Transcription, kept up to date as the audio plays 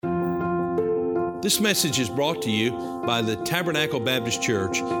This message is brought to you by the Tabernacle Baptist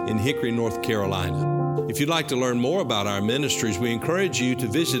Church in Hickory, North Carolina. If you'd like to learn more about our ministries, we encourage you to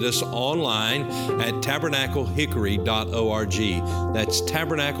visit us online at tabernaclehickory.org. That's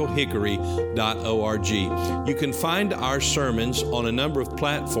tabernaclehickory.org. You can find our sermons on a number of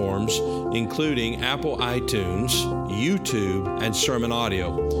platforms, including Apple iTunes, YouTube, and Sermon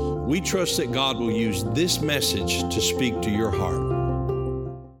Audio. We trust that God will use this message to speak to your heart.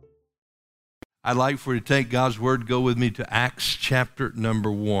 I'd like for you to take God's Word, go with me to Acts chapter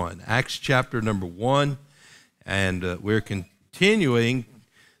number 1. Acts chapter number 1, and we're continuing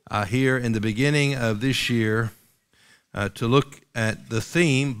here in the beginning of this year to look at the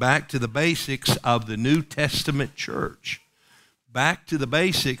theme, back to the basics of the New Testament church. Back to the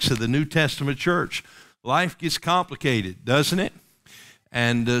basics of the New Testament church. Life gets complicated, doesn't it?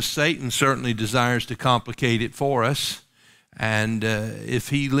 And Satan certainly desires to complicate it for us. And if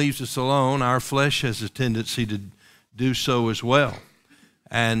he leaves us alone, our flesh has a tendency to do so as well.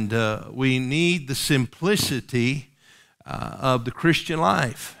 And we need the simplicity of the Christian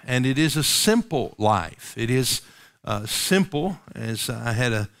life. And it is a simple life. It is simple, as I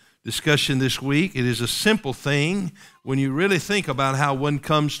had a discussion this week. It is a simple thing when you really think about how one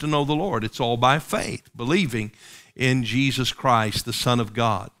comes to know the Lord. It's all by faith, believing in Jesus Christ, the Son of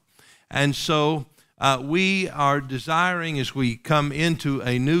God. And so we are desiring, as we come into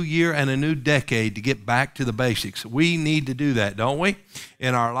a new year and a new decade, to get back to the basics. We need to do that, don't we?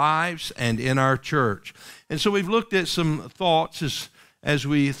 In our lives and in our church. And so we've looked at some thoughts as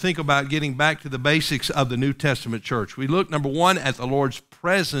we think about getting back to the basics of the New Testament church. We look, number one, at the Lord's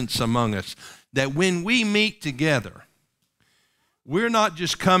presence among us. That when we meet together, we're not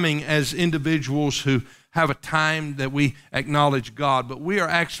just coming as individuals who have a time that we acknowledge God, but we are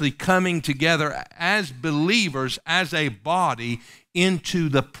actually coming together as believers, as a body, into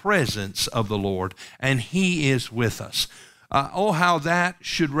the presence of the Lord, and He is with us. Oh, how that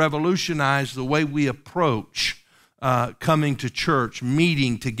should revolutionize the way we approach coming to church,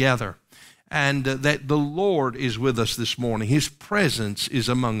 meeting together, and that the Lord is with us this morning. His presence is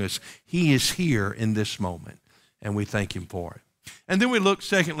among us. He is here in this moment, and we thank Him for it. And then we looked,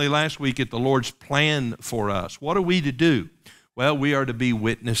 secondly, last week at the Lord's plan for us. What are we to do? Well, we are to be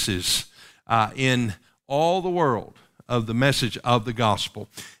witnesses in all the world of the message of the gospel.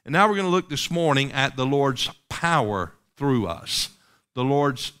 And now we're going to look this morning at the Lord's power through us. The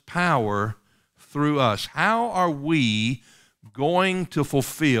Lord's power through us. How are we going to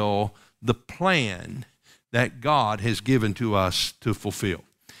fulfill the plan that God has given to us to fulfill?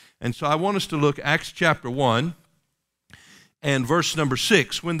 And so I want us to look at Acts chapter 1. And verse number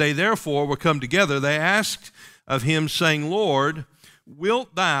 6, when they therefore were come together, they asked of him, saying, Lord,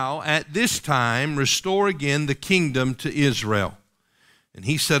 wilt thou at this time restore again the kingdom to Israel? And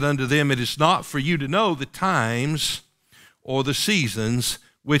he said unto them, it is not for you to know the times or the seasons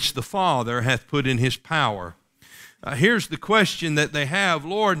which the Father hath put in his power. Here's the question that they have,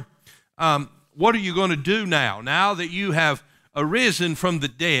 Lord, what are you going to do now? Now that you have arisen from the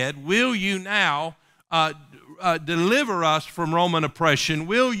dead, will you now deliver us from Roman oppression?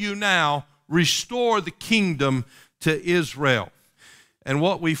 Will you now restore the kingdom to Israel? And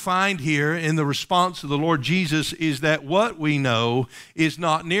what we find here in the response of the Lord Jesus is that what we know is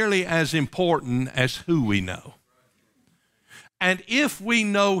not nearly as important as who we know. And if we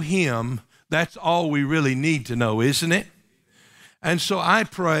know Him, that's all we really need to know, isn't it? And so I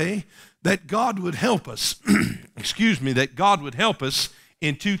pray that God would help us, that God would help us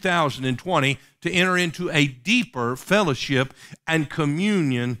in 2020 to enter into a deeper fellowship and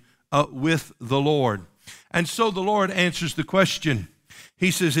communion with the Lord. And so the Lord answers the question. He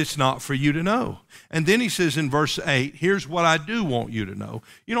says, it's not for you to know. And then he says in verse 8, here's what I do want you to know.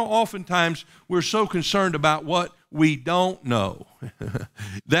 You know, oftentimes we're so concerned about what we don't know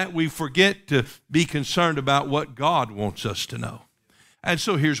that we forget to be concerned about what God wants us to know. And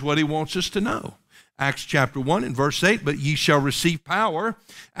so here's what He wants us to know. Acts chapter 1 and verse 8, but ye shall receive power.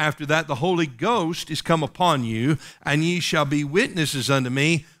 After that the Holy Ghost is come upon you, and ye shall be witnesses unto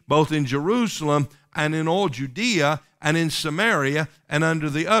me, both in Jerusalem and in all Judea and in Samaria and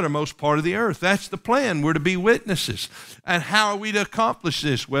under the uttermost part of the earth. That's the plan. We're to be witnesses. And how are we to accomplish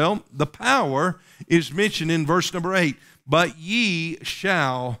this? Well, the power is mentioned in verse number 8. But ye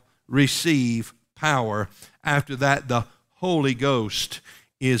shall receive power. After that the Holy Ghost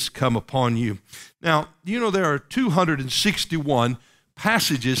is come upon you. Now, you know there are 261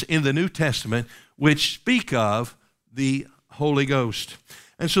 passages in the New Testament which speak of the Holy Ghost.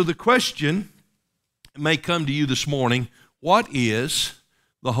 And so the question may come to you this morning, what is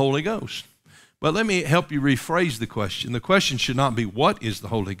the Holy Ghost? But let me help you rephrase the question. The question should not be, what is the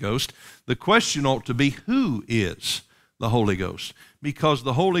Holy Ghost? The question ought to be, who is the Holy Ghost? Because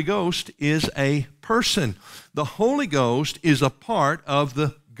the Holy Ghost is a person. The Holy Ghost is a part of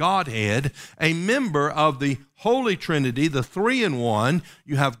the Godhead, a member of the Holy Trinity, the three-in-one.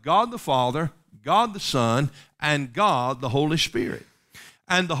 You have God the Father, God the Son, and God the Holy Spirit.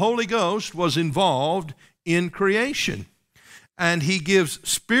 And the Holy Ghost was involved in creation. And he gives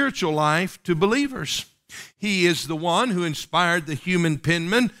spiritual life to believers. He is the one who inspired the human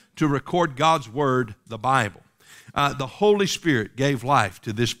penman to record God's Word, the Bible. The Holy Spirit gave life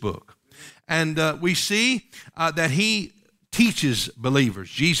to this book. And we see that he teaches believers.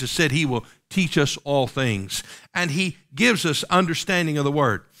 Jesus said he will teach us all things. And he gives us understanding of the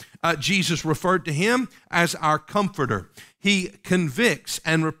Word. Jesus referred to him as our comforter. He convicts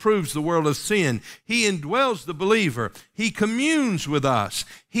and reproves the world of sin. He indwells the believer. He communes with us.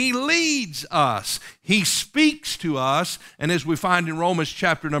 He leads us. He speaks to us. And as we find in Romans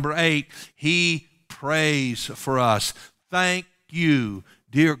chapter number 8, he prays for us. Thank you,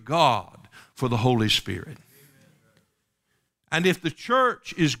 dear God, for the Holy Spirit. And if the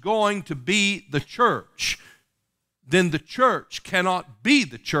church is going to be the church, then the church cannot be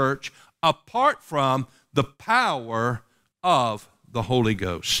the church apart from the power of the Holy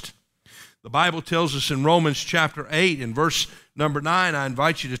Ghost. The Bible tells us in Romans chapter 8 and verse number 9, I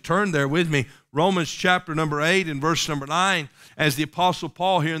invite you to turn there with me, Romans chapter number 8 and verse number 9, as the Apostle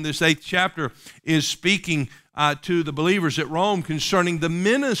Paul here in this 8th chapter is speaking to the believers at Rome concerning the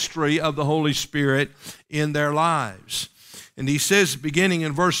ministry of the Holy Spirit in their lives. And he says, beginning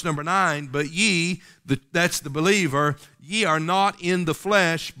in verse number 9, but ye, that's the believer, ye are not in the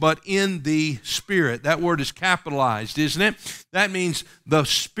flesh, but in the Spirit. That word is capitalized, isn't it? That means the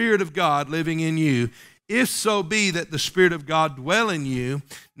Spirit of God living in you. If so be that the Spirit of God dwell in you.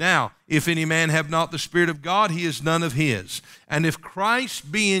 Now, if any man have not the Spirit of God, he is none of his. And if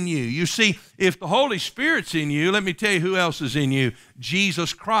Christ be in you, you see, if the Holy Spirit's in you, let me tell you who else is in you.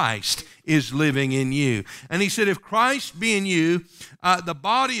 Jesus Christ is living in you. And he said, if Christ be in you, the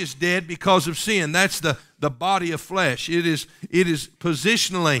body is dead because of sin. That's the body of flesh. It is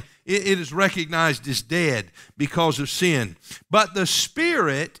positionally, it is recognized as dead because of sin. But the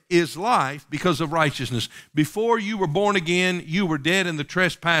Spirit is life because of righteousness. Before you were born again, you were dead in the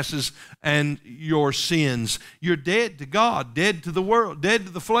trespasses and your sins. You're dead to God, dead to the world, dead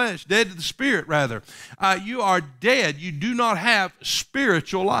to the flesh, dead to the Spirit, rather. You are dead. You do not have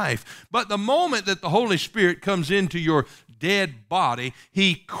spiritual life. But the moment that the Holy Spirit comes into your dead body,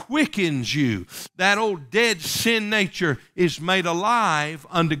 he quickens you. That old dead sin nature is made alive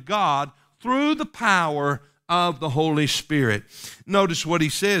unto God through the power of the Holy Spirit. Notice what he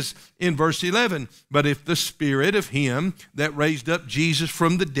says in verse 11. But if the Spirit of him that raised up Jesus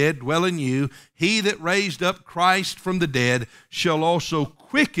from the dead dwell in you, he that raised up Christ from the dead shall also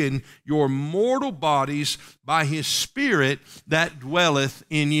quicken your mortal bodies by his Spirit that dwelleth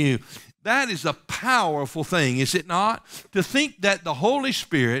in you. That is a powerful thing, is it not? To think that the Holy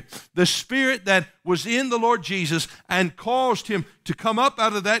Spirit, the Spirit that was in the Lord Jesus and caused him to come up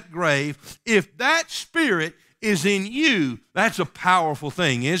out of that grave, if that Spirit is in you, that's a powerful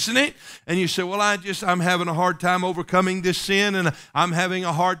thing, isn't it? And you say, well, I'm having a hard time overcoming this sin, and I'm having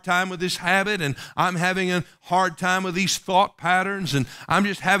a hard time with this habit, and I'm having a hard time with these thought patterns, and I'm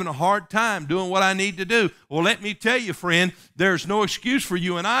just having a hard time doing what I need to do. Well, let me tell you, friend, there's no excuse for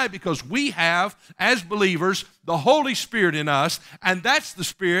you and I, because we have, as believers, the Holy Spirit in us, and that's the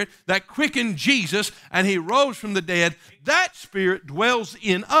Spirit that quickened Jesus, and he rose from the dead. That Spirit dwells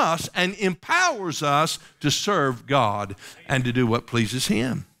in us and empowers us to serve God and to do what pleases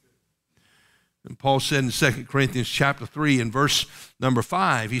him. And Paul said in 2 Corinthians chapter 3 and verse number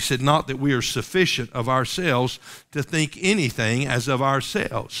 5, he said, not that we are sufficient of ourselves to think anything as of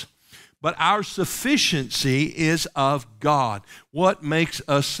ourselves, but our sufficiency is of God. What makes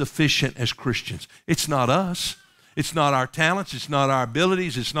us sufficient as Christians? It's not us. It's not our talents. It's not our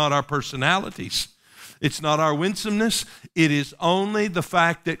abilities. It's not our personalities. It's not our winsomeness. It is only the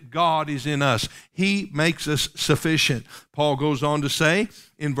fact that God is in us. He makes us sufficient. Paul goes on to say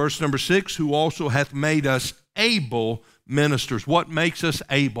in verse number 6, who also hath made us able ministers. What makes us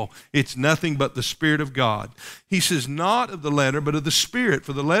able? It's nothing but the Spirit of God. He says, not of the letter, but of the Spirit.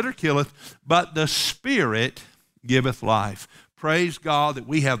 For the letter killeth, but the Spirit giveth life. Praise God that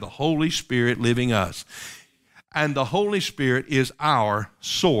we have the Holy Spirit living us. And the Holy Spirit is our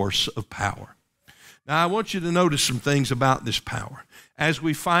source of power. Now, I want you to notice some things about this power as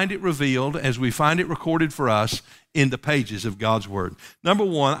we find it revealed, as we find it recorded for us in the pages of God's Word. Number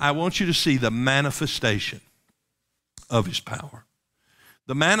one, I want you to see the manifestation of his power.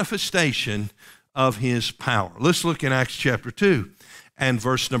 the manifestation of his power. Let's look in Acts chapter 2 and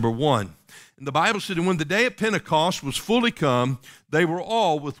verse number 1. And the Bible said, and when the day of Pentecost was fully come, they were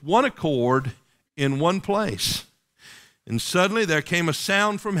all with one accord in one place. And suddenly there came a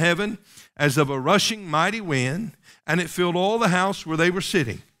sound from heaven as of a rushing mighty wind, and it filled all the house where they were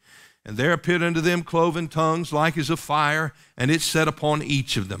sitting. And there appeared unto them cloven tongues like as of fire, and it sat upon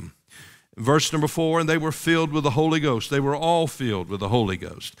each of them. Verse number 4, and they were filled with the Holy Ghost. They were all filled with the Holy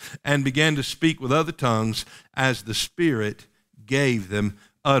Ghost, and began to speak with other tongues as the Spirit gave them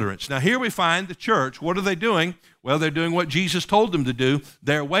utterance. Now here we find the church. What are they doing? Well, they're doing what Jesus told them to do.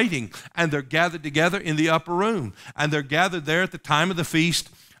 They're waiting, and they're gathered together in the upper room, and they're gathered there at the time of the feast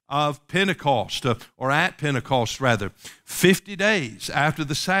of Pentecost, or at Pentecost rather, 50 days after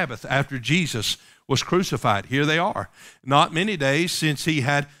the Sabbath, after Jesus was crucified. Here they are, not many days since he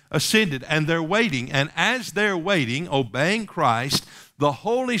had ascended, and they're waiting. And as they're waiting, obeying Christ, the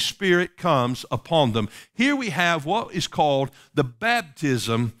Holy Spirit comes upon them. Here we have what is called the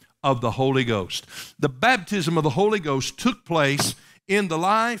baptism of the Holy Ghost. The baptism of the Holy Ghost took place in the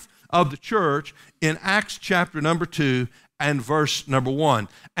life of the church in Acts chapter number 2 and verse number 1.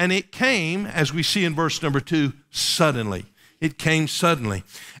 And it came, as we see in verse number 2, suddenly. It came suddenly.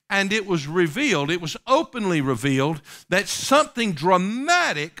 And it was revealed, it was openly revealed that something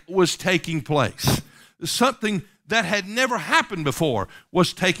dramatic was taking place. Something that had never happened before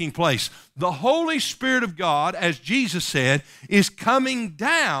was taking place. The Holy Spirit of God, as Jesus said, is coming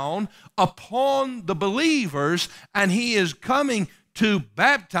down upon the believers, and he is coming to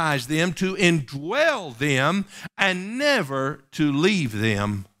baptize them, to indwell them, and never to leave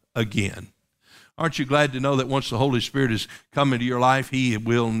them again. Aren't you glad to know that once the Holy Spirit has come into your life, he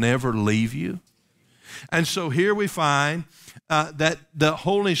will never leave you? And so here we find that the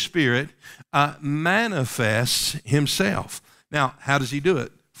Holy Spirit manifests himself. Now, how does he do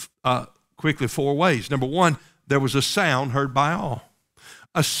it? Quickly, 4 ways. Number 1, there was a sound heard by all.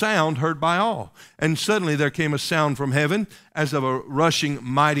 A sound heard by all. And suddenly there came a sound from heaven as of a rushing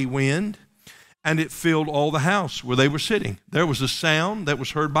mighty wind, and it filled all the house where they were sitting. There was a sound that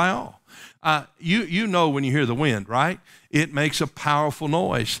was heard by all. You know when you hear the wind, right? It makes a powerful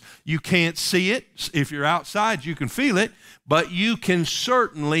noise. You can't see it. If you're outside, you can feel it, but you can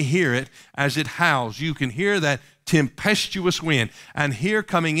certainly hear it as it howls. You can hear that tempestuous wind. And here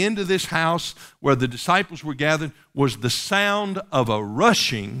coming into this house where the disciples were gathered was the sound of a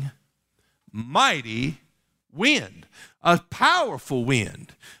rushing, mighty wind, a powerful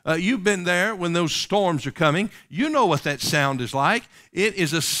wind. You've been there when those storms are coming. You know what that sound is like. It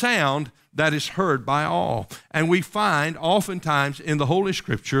is a sound that is heard by all. And we find oftentimes in the Holy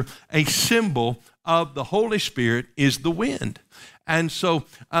Scripture a symbol of the Holy Spirit is the wind. And so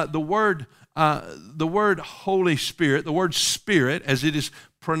the word Holy Spirit, the word Spirit, as it is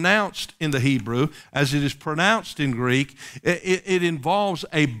pronounced in the Hebrew, as it is pronounced in Greek, it involves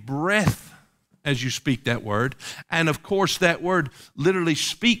a breath as you speak that word. And of course, that word literally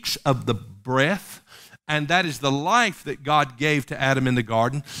speaks of the breath, and that is the life that God gave to Adam in the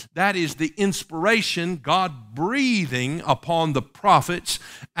garden. That is the inspiration, God breathing upon the prophets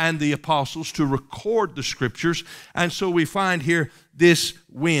and the apostles to record the scriptures. And so we find here this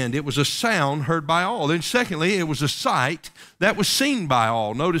wind. It was a sound heard by all. Then secondly, it was a sight that was seen by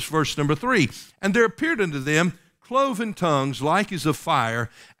all. Notice verse number 3. And there appeared unto them cloven tongues like as of fire,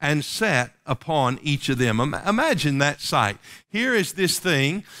 and sat upon each of them. Imagine that sight. Here is this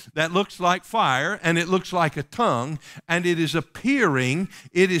thing that looks like fire, and it looks like a tongue, and it is appearing,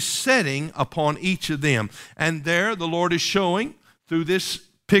 it is setting upon each of them. And there the Lord is showing through this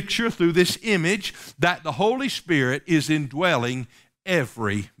picture, through this image, that the Holy Spirit is indwelling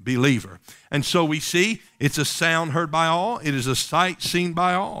every believer. And so we see it's a sound heard by all, it is a sight seen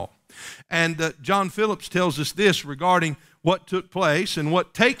by all. And John Phillips tells us this regarding what took place and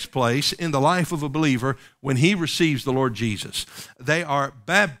what takes place in the life of a believer when he receives the Lord Jesus. They are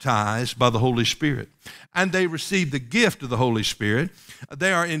baptized by the Holy Spirit, and they receive the gift of the Holy Spirit.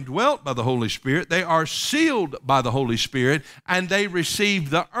 They are indwelt by the Holy Spirit. They are sealed by the Holy Spirit, and they receive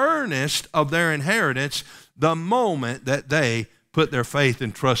the earnest of their inheritance the moment that they put their faith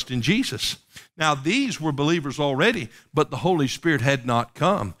and trust in Jesus. Now, these were believers already, but the Holy Spirit had not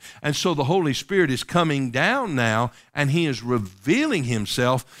come. And so the Holy Spirit is coming down now, and he is revealing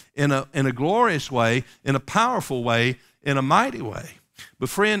himself in a glorious way, in a powerful way, in a mighty way. But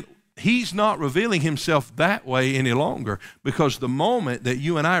friend, he's not revealing himself that way any longer, because the moment that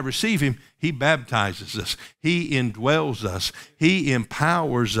you and I receive him, he baptizes us. He indwells us. He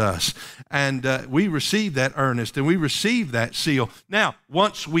empowers us. And we receive that earnest, and we receive that seal. Now,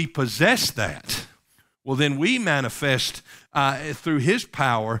 once we possess that, well, then we manifest through his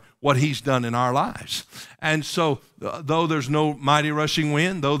power what he's done in our lives. And so though there's no mighty rushing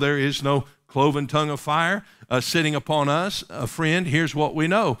wind, though there is no cloven tongue of fire sitting upon us, friend, here's what we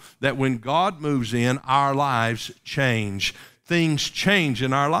know, that when God moves in, our lives change. Things change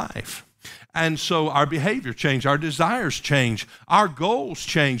in our life. And so our behavior changes, our desires change, our goals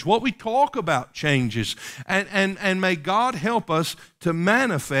change, what we talk about changes. And may God help us to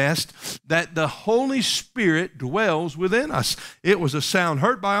manifest that the Holy Spirit dwells within us. It was a sound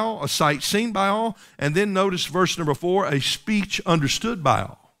heard by all, a sight seen by all, and then notice verse number 4, a speech understood by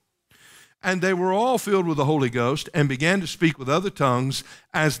all. And they were all filled with the Holy Ghost and began to speak with other tongues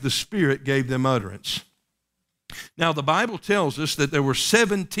as the Spirit gave them utterance. Now, the Bible tells us that there were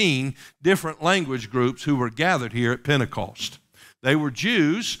 17 different language groups who were gathered here at Pentecost. They were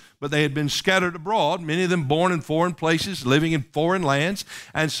Jews, but they had been scattered abroad, many of them born in foreign places, living in foreign lands,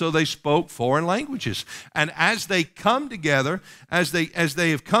 and so they spoke foreign languages. And as they come together, as they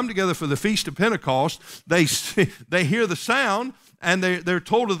have come together for the Feast of Pentecost, they hear the sound, and they're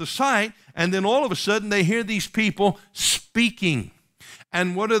told of the sight, and then all of a sudden they hear these people speaking.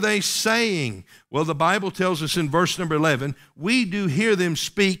 And what are they saying? Well, the Bible tells us in verse number 11, we do hear them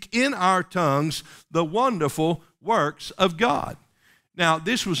speak in our tongues the wonderful works of God. Now,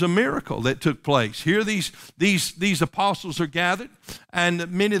 this was a miracle that took place. Here these apostles are gathered,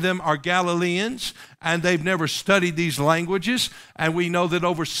 and many of them are Galileans, and they've never studied these languages. And we know that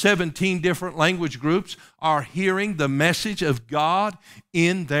over 17 different language groups are hearing the message of God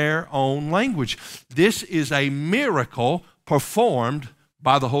in their own language. This is a miracle performed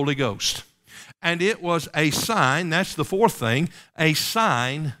by the Holy Ghost. And it was a sign, that's the fourth thing, a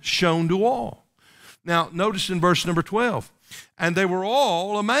sign shown to all. Now, notice in verse number 12, and they were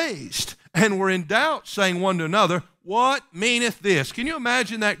all amazed and were in doubt, saying one to another, what meaneth this? Can you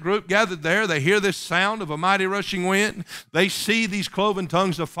imagine that group gathered there? They hear this sound of a mighty rushing wind. They see these cloven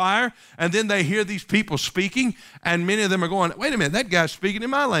tongues of fire, and then they hear these people speaking, and many of them are going, wait a minute, that guy's speaking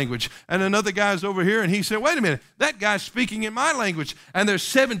in my language. And another guy's over here, and he said, wait a minute, that guy's speaking in my language. And there's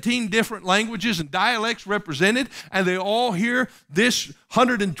 17 different languages and dialects represented, and they all hear this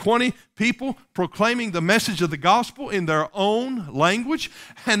 120 people proclaiming the message of the gospel in their own language,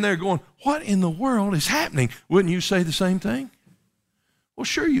 and they're going, what in the world is happening? Wouldn't you say the same thing? Well,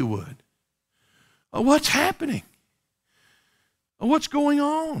 sure you would. What's happening? What's going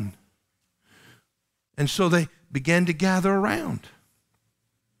on? And so they began to gather around.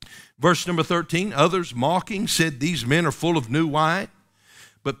 Verse number 13, others mocking said, these men are full of new wine.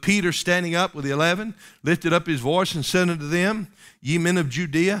 But Peter, standing up with the 11, lifted up his voice and said unto them, ye men of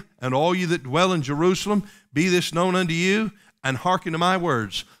Judea, and all you that dwell in Jerusalem, be this known unto you, and hearken to my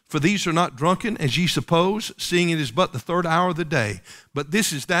words. For these are not drunken, as ye suppose, seeing it is but the third hour of the day. But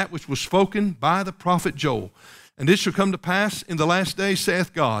this is that which was spoken by the prophet Joel. And it shall come to pass in the last days,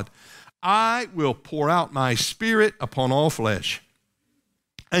 saith God, I will pour out my spirit upon all flesh.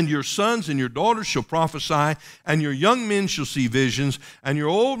 And your sons and your daughters shall prophesy, and your young men shall see visions, and your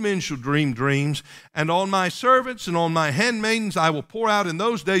old men shall dream dreams. And on my servants and on my handmaidens I will pour out in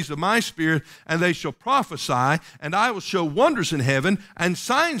those days of my spirit, and they shall prophesy, and I will show wonders in heaven, and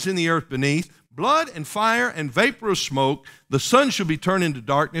signs in the earth beneath, blood and fire and vapor of smoke. The sun shall be turned into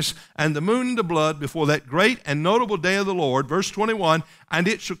darkness, and the moon into blood before that great and notable day of the Lord. Verse 21, and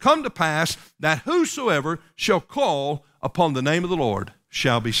it shall come to pass that whosoever shall call upon the name of the Lord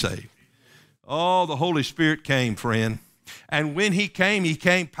shall be saved. Oh, the Holy Spirit came, friend. And when he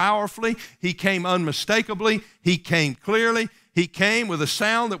came powerfully, he came unmistakably, he came clearly, he came with a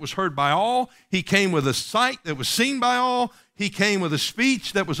sound that was heard by all, he came with a sight that was seen by all, he came with a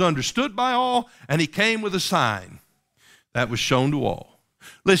speech that was understood by all, and he came with a sign that was shown to all.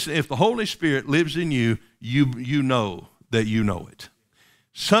 Listen, if the Holy Spirit lives in you, you know that you know it.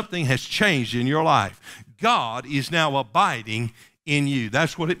 Something has changed in your life. God is now abiding in you.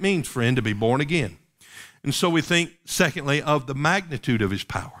 That's what it means, friend, to be born again. And so we think, secondly, of the magnitude of his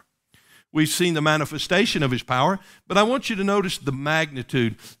power. We've seen the manifestation of his power, but I want you to notice the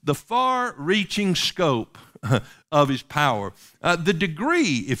magnitude, the far-reaching scope of his power, the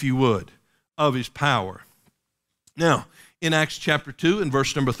degree, if you would, of his power. Now, in Acts chapter 2 and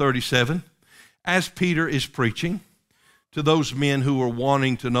verse number 37, as Peter is preaching to those men who are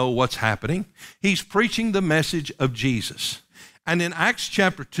wanting to know what's happening, he's preaching the message of Jesus. And in Acts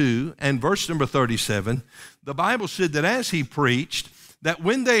chapter 2 and verse number 37, the Bible said that as he preached, that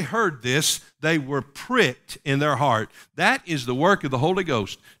when they heard this, they were pricked in their heart. That is the work of the Holy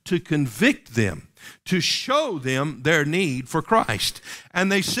Ghost, to convict them, to show them their need for Christ.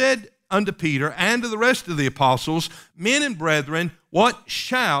 And they said unto Peter and to the rest of the apostles, men and brethren, what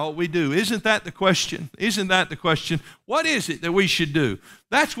shall we do? Isn't that the question? Isn't that the question? What is it that we should do?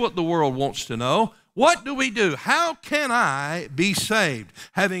 That's what the world wants to know. What do we do? How can I be saved?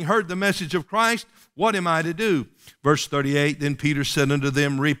 Having heard the message of Christ, what am I to do? Verse 38, then Peter said unto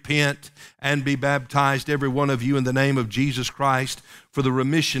them, repent and be baptized, every one of you, in the name of Jesus Christ, for the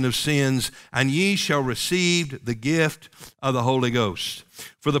remission of sins, and ye shall receive the gift of the Holy Ghost.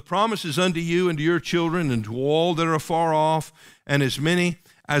 For the promise is unto you and to your children and to all that are afar off, and as many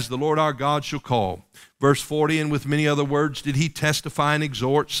as the Lord our God shall call. Verse 40, and with many other words did he testify and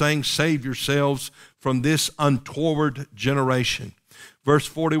exhort, saying, save yourselves from this untoward generation. Verse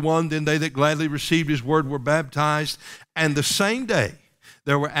 41, then they that gladly received his word were baptized, and the same day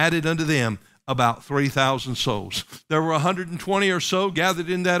there were added unto them about 3,000 souls. There were 120 or so gathered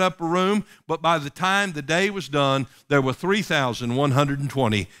in that upper room, but by the time the day was done, there were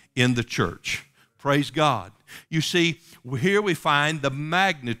 3,120 in the church. Praise God. You see, here we find the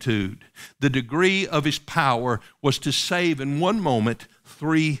magnitude, the degree of his power was to save in one moment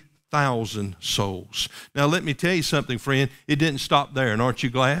 3,000 souls. Now let me tell you something, friend. It didn't stop there, and aren't you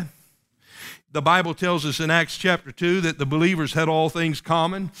glad? The Bible tells us in Acts chapter 2 that the believers had all things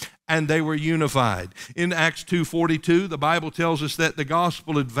common and they were unified. In Acts 2:42, the Bible tells us that the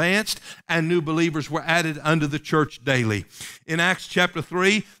gospel advanced and new believers were added unto the church daily. In Acts chapter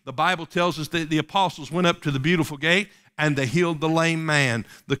 3, the Bible tells us that the apostles went up to the beautiful gate and they healed the lame man.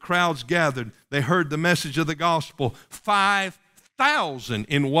 The crowds gathered. They heard the message of the gospel. 5,000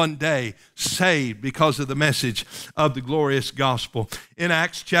 in one day saved because of the message of the glorious gospel. In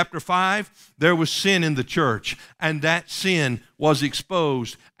Acts chapter 5, there was sin in the church, and that sin was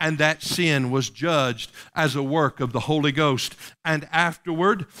exposed, and that sin was judged as a work of the Holy Ghost. And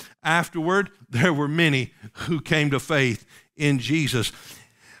afterward, there were many who came to faith in Jesus.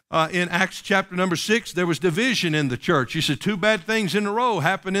 In Acts chapter number 6, there was division in the church. You said 2 bad things in a row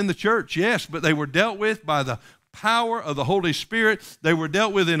happened in the church. Yes, but they were dealt with by the power of the Holy Spirit. They were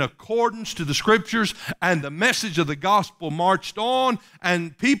dealt with in accordance to the Scriptures, and the message of the gospel marched on,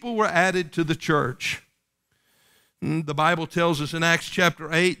 and people were added to the church. The Bible tells us in Acts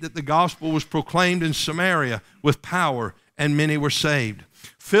chapter 8 that the gospel was proclaimed in Samaria with power, and many were saved.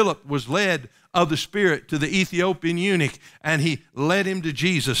 Philip was led of the Spirit to the Ethiopian eunuch, and he led him to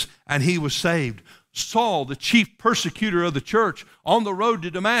Jesus, and he was saved. Saul, the chief persecutor of the church, on the road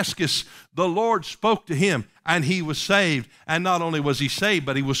to Damascus, the Lord spoke to him and he was saved. And not only was he saved,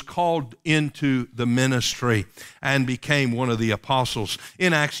 but he was called into the ministry and became one of the apostles.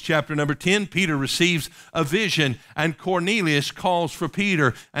 In Acts chapter number 10, Peter receives a vision and Cornelius calls for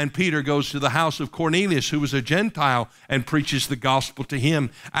Peter, and Peter goes to the house of Cornelius, who was a Gentile, and preaches the gospel to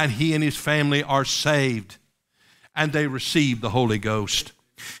him, and he and his family are saved and they receive the Holy Ghost.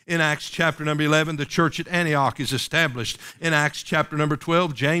 In Acts chapter number 11, the church at Antioch is established. In Acts chapter number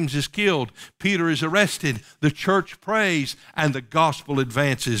 12, James is killed. Peter is arrested. The church prays and the gospel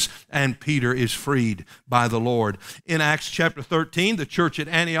advances, and Peter is freed by the Lord. In Acts chapter 13, the church at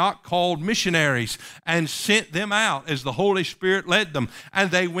Antioch called missionaries and sent them out as the Holy Spirit led them.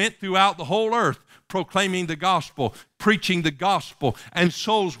 And they went throughout the whole earth proclaiming the gospel, preaching the gospel, and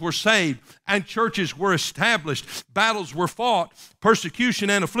souls were saved, and churches were established, battles were fought, persecution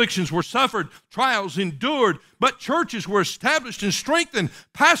and afflictions were suffered, trials endured, but churches were established and strengthened,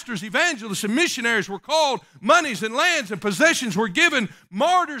 pastors, evangelists, and missionaries were called, monies and lands and possessions were given,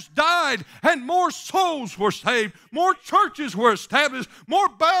 martyrs died, and more souls were saved, more churches were established, more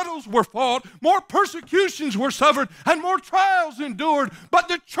battles were fought, more persecutions were suffered, and more trials endured, but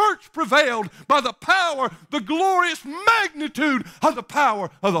the church prevailed by the power, the glorious magnitude of the power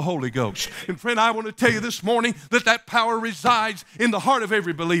of the Holy Ghost. And friend, I want to tell you this morning that that power resides in the heart of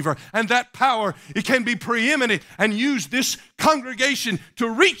every believer, and that power, it can be preeminent and use this congregation to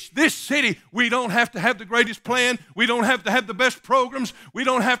reach this city. We don't have to have the greatest plan. We don't have to have the best programs. We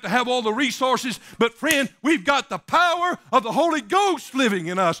don't have to have all the resources. But friend, we've got the power of the Holy Ghost living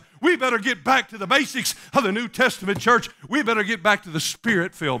in us. We better get back to the basics of the New Testament church. We better get back to the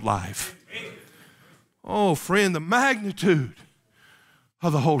Spirit-filled life. Oh, friend, the magnitude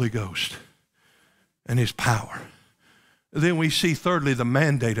of the Holy Ghost and His power. Then we see, thirdly, the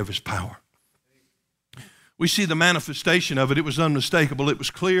mandate of His power. We see the manifestation of it. It was unmistakable. It was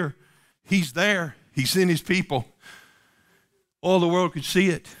clear. He's there. He's in His people. All the world could see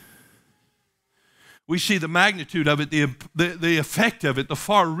it. We see the magnitude of it, the effect of it, the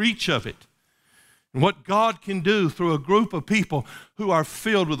far reach of it, and what God can do through a group of people who are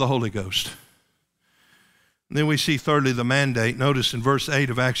filled with the Holy Ghost. And then we see, thirdly, the mandate. Notice in verse 8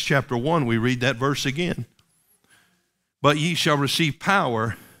 of Acts chapter 1, we read that verse again. But ye shall receive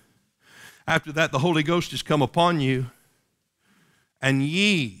power After that, the Holy Ghost has come upon you, and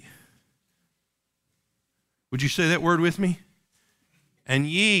ye. Would you say that word with me? And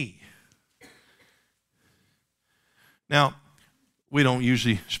ye. Now, we don't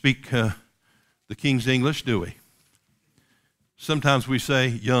usually speak the King's English, do we? Sometimes we say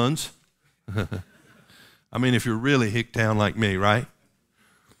yuns. I mean, if you're really hick-town like me, right?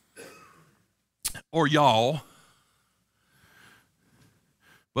 Or y'all.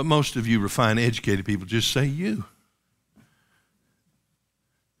 But most of you refined, educated people just say you.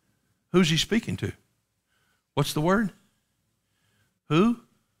 Who's he speaking to? What's the word? Who?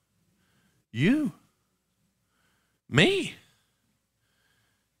 You. Me.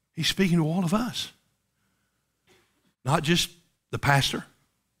 He's speaking to all of us. Not just the pastor,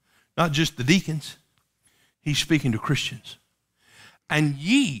 not just the deacons. He's speaking to Christians. And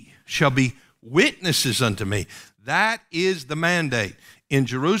ye shall be witnesses unto me. That is the mandate in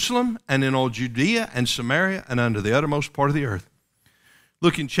Jerusalem and in all Judea and Samaria and unto the uttermost part of the earth.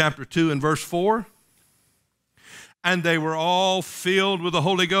 Look in chapter 2 and verse 4. And they were all filled with the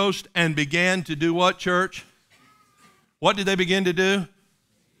Holy Ghost and began to do what, church? What did they begin to do?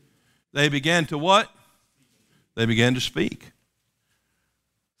 They began to what? They began to speak.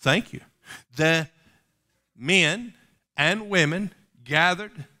 Thank you. The men and women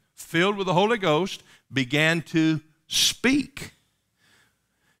gathered, filled with the Holy Ghost, began to speak.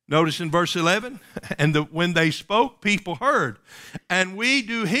 Notice in verse 11, and when they spoke, people heard. And we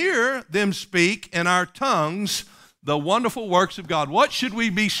do hear them speak in our tongues the wonderful works of God. What should we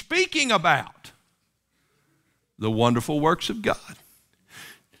be speaking about? The wonderful works of God.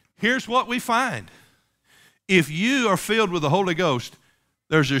 Here's what we find. If you are filled with the Holy Ghost,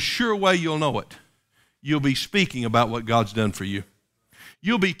 there's a sure way you'll know it. You'll be speaking about what God's done for you.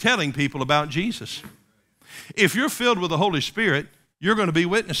 You'll be telling people about Jesus. If you're filled with the Holy Spirit, you're going to be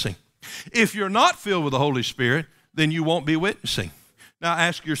witnessing. If you're not filled with the Holy Spirit, then you won't be witnessing. Now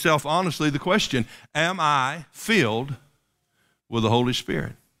ask yourself honestly the question, am I filled with the Holy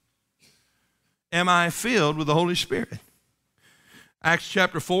Spirit? Am I filled with the Holy Spirit? Acts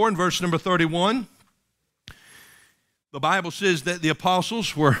chapter 4 and verse number 31, the Bible says that the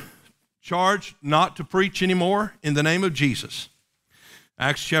apostles were charged not to preach anymore in the name of Jesus.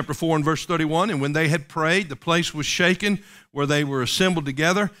 Acts chapter 4 and verse 31, and when they had prayed, the place was shaken where they were assembled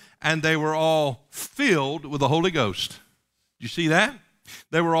together, and they were all filled with the Holy Ghost. You see that?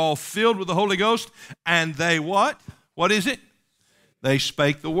 They were all filled with the Holy Ghost, and they what? What is it? They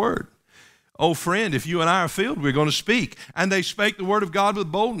spake the word. Oh, friend, if you and I are filled, we're going to speak. And they spake the word of God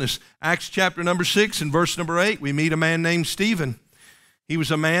with boldness. Acts chapter number 6 and verse number 8, we meet a man named Stephen. He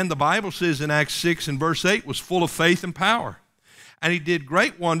was a man, the Bible says in Acts 6 and verse 8, was full of faith and power. And he did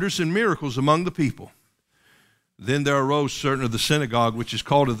great wonders and miracles among the people. Then there arose certain of the synagogue, which is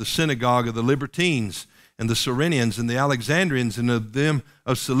called the synagogue of the Libertines, and the Cyrenians, and the Alexandrians, and of them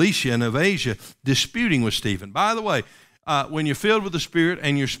of Cilicia and of Asia, disputing with Stephen. By the way, when you're filled with the Spirit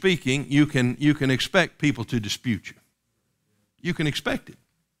and you're speaking, you can expect people to dispute you. You can expect it.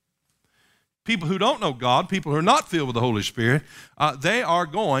 People who don't know God, people who are not filled with the Holy Spirit, they are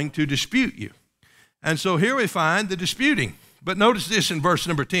going to dispute you. And so here we find the disputing. But notice this in verse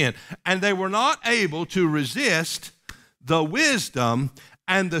number 10. And they were not able to resist the wisdom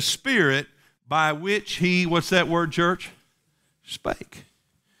and the Spirit by which he, what's that word, church? Spake.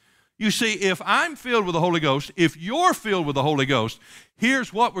 You see, if I'm filled with the Holy Ghost, if you're filled with the Holy Ghost,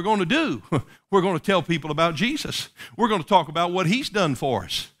 here's what we're going to do. We're going to tell people about Jesus. We're going to talk about what he's done for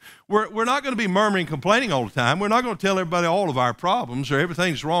us. We're not going to be murmuring, complaining all the time. We're not going to tell everybody all of our problems or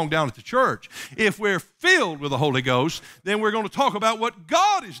everything's wrong down at the church. If we're filled with the Holy Ghost, then we're going to talk about what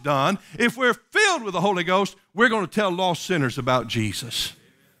God has done. If we're filled with the Holy Ghost, we're going to tell lost sinners about Jesus.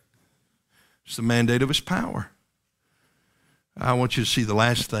 It's the mandate of his power. I want you to see the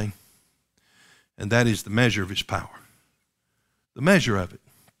last thing, and that is the measure of his power. The measure of it.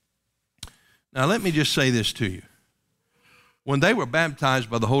 Now, let me just say this to you. When they were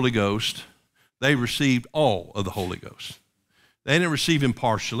baptized by the Holy Ghost, they received all of the Holy Ghost. They didn't receive him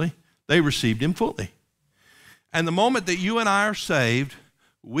partially. They received him fully. And the moment that you and I are saved,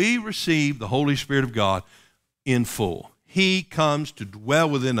 we receive the Holy Spirit of God in full. He comes to dwell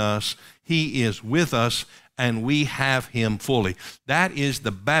within us. He is with us, and we have him fully. That is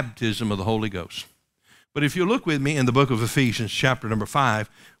the baptism of the Holy Ghost. But if you look with me in the book of Ephesians, chapter number 5,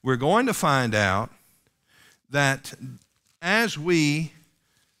 we're going to find out that as we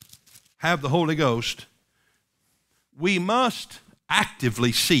have the Holy Ghost, we must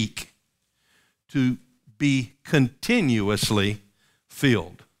actively seek to be continuously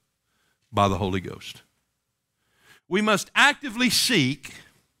filled by the Holy Ghost. We must actively seek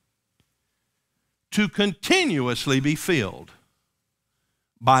to continuously be filled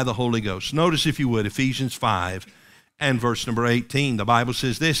by the Holy Ghost. Notice, if you would, Ephesians 5 and verse number 18. The Bible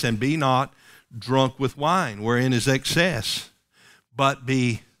says this, and be not drunk with wine, wherein is excess, but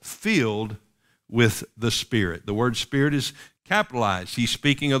be filled with the Spirit. The word Spirit is capitalized. He's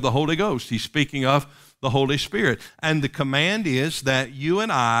speaking of the Holy Ghost. He's speaking of the Holy Spirit. And the command is that you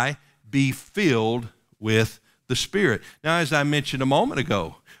and I be filled with the Spirit. Now, as I mentioned a moment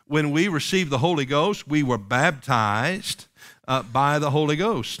ago, when we received the Holy Ghost, we were baptized by the Holy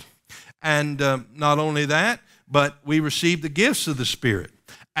Ghost. And not only that, but we received the gifts of the Spirit,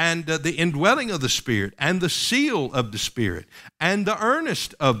 and the indwelling of the Spirit, and the seal of the Spirit, and the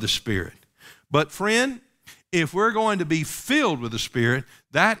earnest of the Spirit. But friend, if we're going to be filled with the Spirit,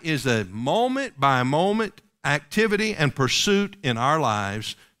 that is a moment-by-moment activity and pursuit in our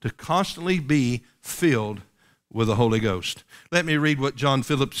lives to constantly be filled with the Holy Ghost. Let me read what John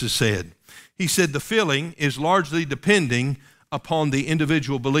Phillips has said. He said, the filling is largely depending upon the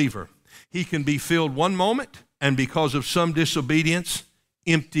individual believer. He can be filled one moment, and because of some disobedience,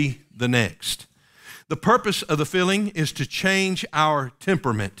 empty the next. The purpose of the filling is to change our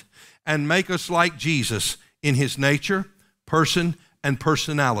temperament and make us like Jesus in his nature, person, and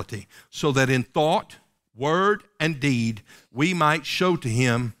personality, so that in thought, word, and deed, we might show to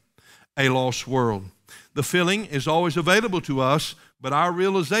him a lost world. The filling is always available to us, but our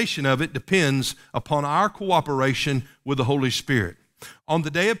realization of it depends upon our cooperation with the Holy Spirit. On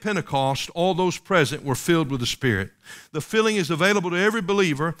the day of Pentecost, all those present were filled with the Spirit. The filling is available to every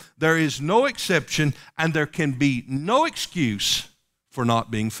believer. There is no exception, and there can be no excuse for not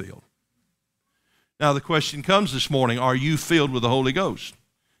being filled. Now, the question comes this morning, are you filled with the Holy Ghost?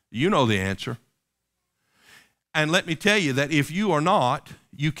 You know the answer. And let me tell you that if you are not,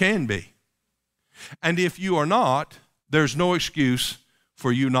 you can be. And if you are not, there's no excuse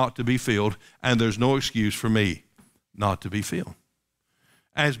for you not to be filled, and there's no excuse for me not to be filled.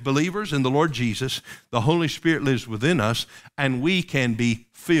 As believers in the Lord Jesus, the Holy Spirit lives within us, and we can be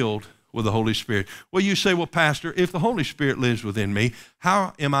filled with the Holy Spirit. Well, you say, well, Pastor, if the Holy Spirit lives within me,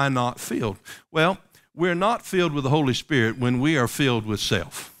 how am I not filled? Well, we're not filled with the Holy Spirit when we are filled with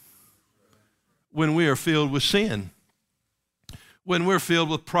self, when we are filled with sin, when we're filled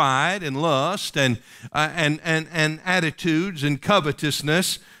with pride and lust and attitudes and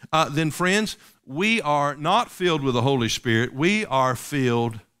covetousness. Then, friends, we are not filled with the Holy Spirit. We are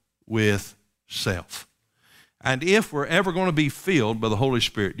filled with self. And if we're ever going to be filled by the Holy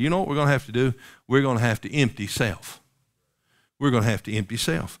Spirit, you know what we're going to have to do? We're going to have to empty self. We're going to have to empty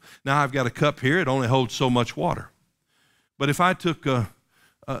self. Now, I've got a cup here. It only holds so much water. But if I took a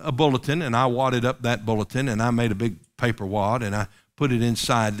bulletin and I wadded up that bulletin and I made a big paper wad and I put it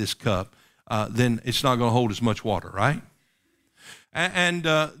inside this cup, then it's not going to hold as much water, right? And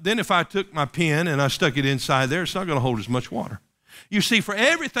then if I took my pen and I stuck it inside there, it's not going to hold as much water. You see, for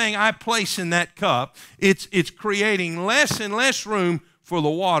everything I place in that cup, it's creating less and less room for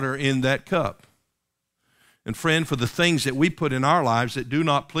the water in that cup. And friend, for the things that we put in our lives that do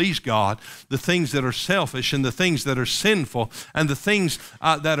not please God, the things that are selfish and the things that are sinful and the things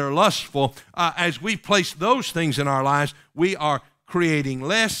that are lustful, as we place those things in our lives, we are creating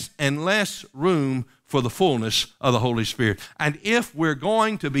less and less room for the fullness of the Holy Spirit. And if we're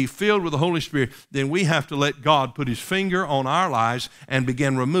going to be filled with the Holy Spirit, then we have to let God put his finger on our lives and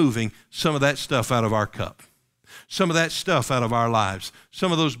begin removing some of that stuff out of our cup. Some of that stuff out of our lives,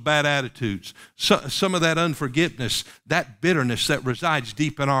 some of those bad attitudes, some of that unforgiveness, that bitterness that resides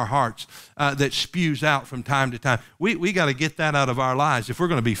deep in our hearts that spews out from time to time. We got to get that out of our lives if we're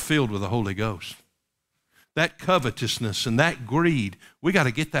going to be filled with the Holy Ghost. That covetousness and that greed, we got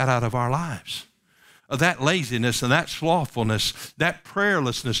to get that out of our lives. That laziness and that slothfulness, that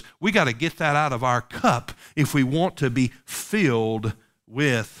prayerlessness, we got to get that out of our cup if we want to be filled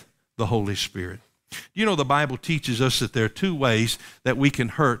with the Holy Spirit. You know, the Bible teaches us that there are two ways that we can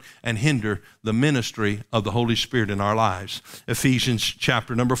hurt and hinder the ministry of the Holy Spirit in our lives. Ephesians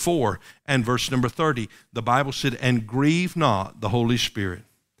chapter number 4 and verse number 30, the Bible said, and grieve not the Holy Spirit.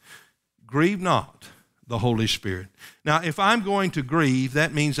 Grieve not the Holy Spirit. Now, if I'm going to grieve,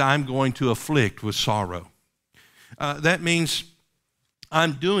 that means I'm going to afflict with sorrow. That means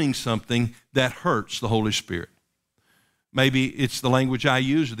I'm doing something that hurts the Holy Spirit. Maybe it's the language I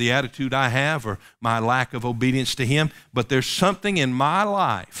use or the attitude I have or my lack of obedience to him, but there's something in my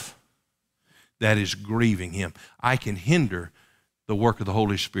life that is grieving him. I can hinder the work of the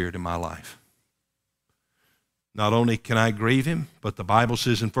Holy Spirit in my life. Not only can I grieve him, but the Bible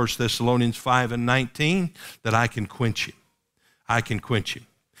says in 1 Thessalonians 5 and 19 that I can quench him. I can quench him.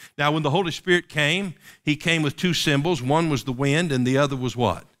 Now, when the Holy Spirit came, he came with two symbols. One was the wind and the other was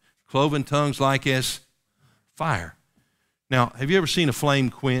what? cloven tongues like as fire. Now, have you ever seen a flame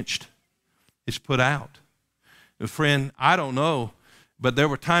quenched? It's put out. Friend, I don't know, but there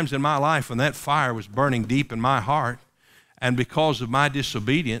were times in my life when that fire was burning deep in my heart, and because of my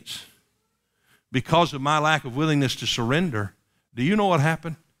disobedience, because of my lack of willingness to surrender, do you know what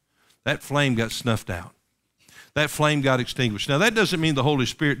happened? That flame got snuffed out. That flame got extinguished. Now, that doesn't mean the Holy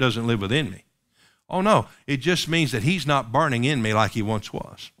Spirit doesn't live within me. Oh, no. It just means that he's not burning in me like he once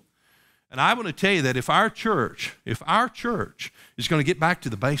was. And I want to tell you that if our church is going to get back to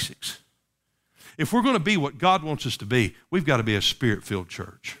the basics, if we're going to be what God wants us to be, we've got to be a Spirit-filled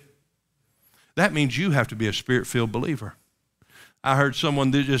church. That means you have to be a Spirit-filled believer. I heard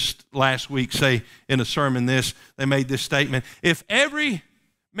someone just last week say in a sermon they made this statement: if every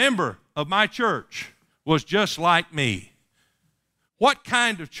member of my church was just like me, what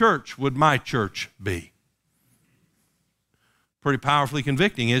kind of church would my church be? Pretty powerfully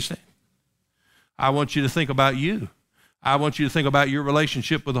convicting, isn't it? I want you to think about you. I want you to think about your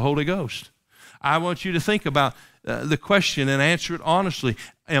relationship with the Holy Ghost. I want you to think about the question and answer it honestly.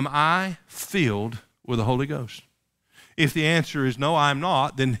 Am I filled with the Holy Ghost? If the answer is no, I'm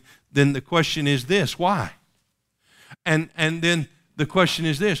not, then the question is this: why? And then the question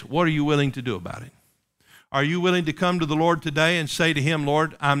is this: what are you willing to do about it? Are you willing to come to the Lord today and say to him,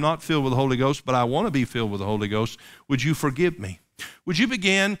 Lord, I'm not filled with the Holy Ghost, but I want to be filled with the Holy Ghost. Would you forgive me? Would you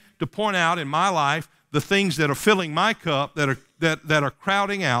begin to point out in my life the things that are filling my cup, that are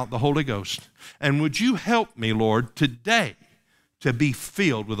crowding out the Holy Ghost? And would you help me, Lord, today to be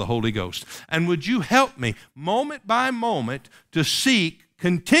filled with the Holy Ghost? And would you help me moment by moment to seek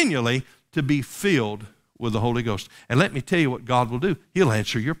continually to be filled with the Holy Ghost? And let me tell you what God will do. He'll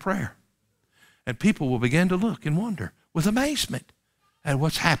answer your prayer. And people will begin to look and wonder with amazement at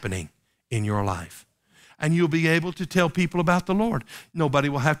what's happening in your life. And you'll be able to tell people about the Lord. Nobody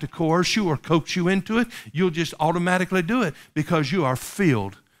will have to coerce you or coax you into it. You'll just automatically do it because you are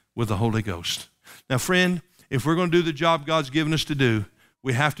filled with the Holy Ghost. Now, friend, if we're going to do the job God's given us to do,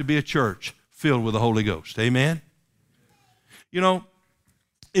 we have to be a church filled with the Holy Ghost. Amen? You know,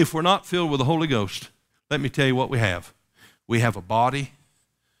 if we're not filled with the Holy Ghost, let me tell you what we have. We have a body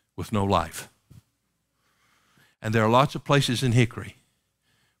with no life. And there are lots of places in Hickory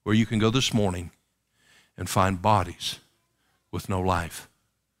where you can go this morning and find bodies with no life.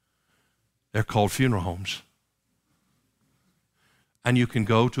 They're called funeral homes. And you can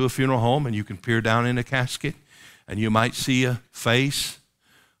go to a funeral home and you can peer down in a casket and you might see a face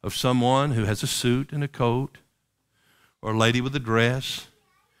of someone who has a suit and a coat, or a lady with a dress.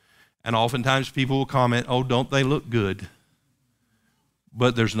 And oftentimes people will comment, oh, don't they look good?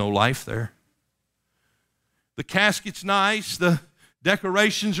 But there's no life there. The casket's nice, the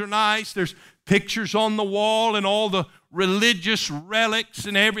decorations are nice, there's pictures on the wall and all the religious relics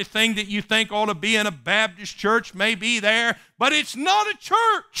and everything that you think ought to be in a Baptist church may be there, but it's not a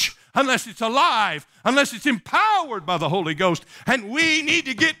church unless it's alive, unless it's empowered by the Holy Ghost. And we need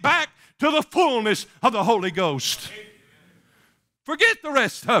to get back to the fullness of the Holy Ghost. Forget the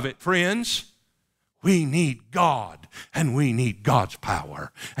rest of it, friends. We need God, and we need God's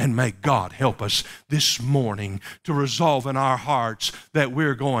power. And may God help us this morning to resolve in our hearts that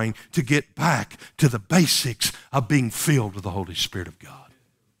we're going to get back to the basics of being filled with the Holy Spirit of God.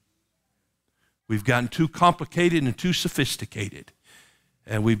 We've gotten too complicated and too sophisticated,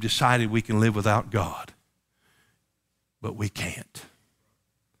 and we've decided we can live without God. But we can't.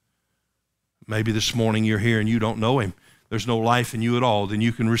 Maybe this morning you're here and you don't know Him. There's no life in you at all. Then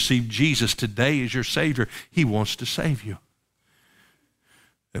you can receive Jesus today as your Savior. He wants to save you.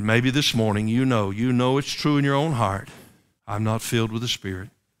 And maybe this morning you know it's true in your own heart. I'm not filled with the Spirit.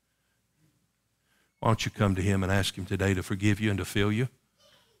 Why don't you come to Him and ask Him today to forgive you and to fill you?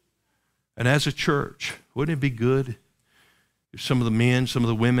 And as a church, wouldn't it be good if some of the men, some of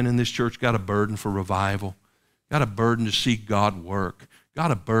the women in this church got a burden for revival, got a burden to see God work, got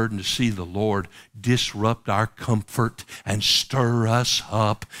a burden to see the Lord disrupt our comfort and stir us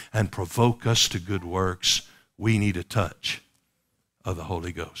up and provoke us to good works? We need a touch of the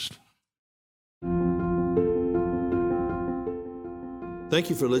Holy Ghost. Thank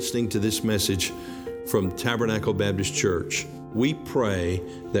you for listening to this message from Tabernacle Baptist Church. We pray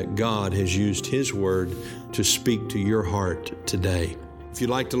that God has used His Word to speak to your heart today. If you'd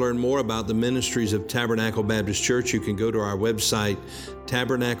like to learn more about the ministries of Tabernacle Baptist Church, you can go to our website,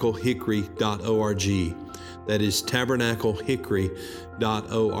 tabernaclehickory.org. That is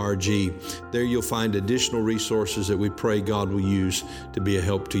tabernaclehickory.org. There you'll find additional resources that we pray God will use to be a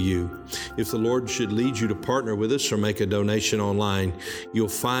help to you. If the Lord should lead you to partner with us or make a donation online, you'll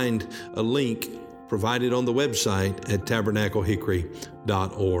find a link provided on the website at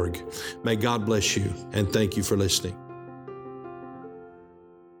tabernaclehickory.org. May God bless you, and thank you for listening.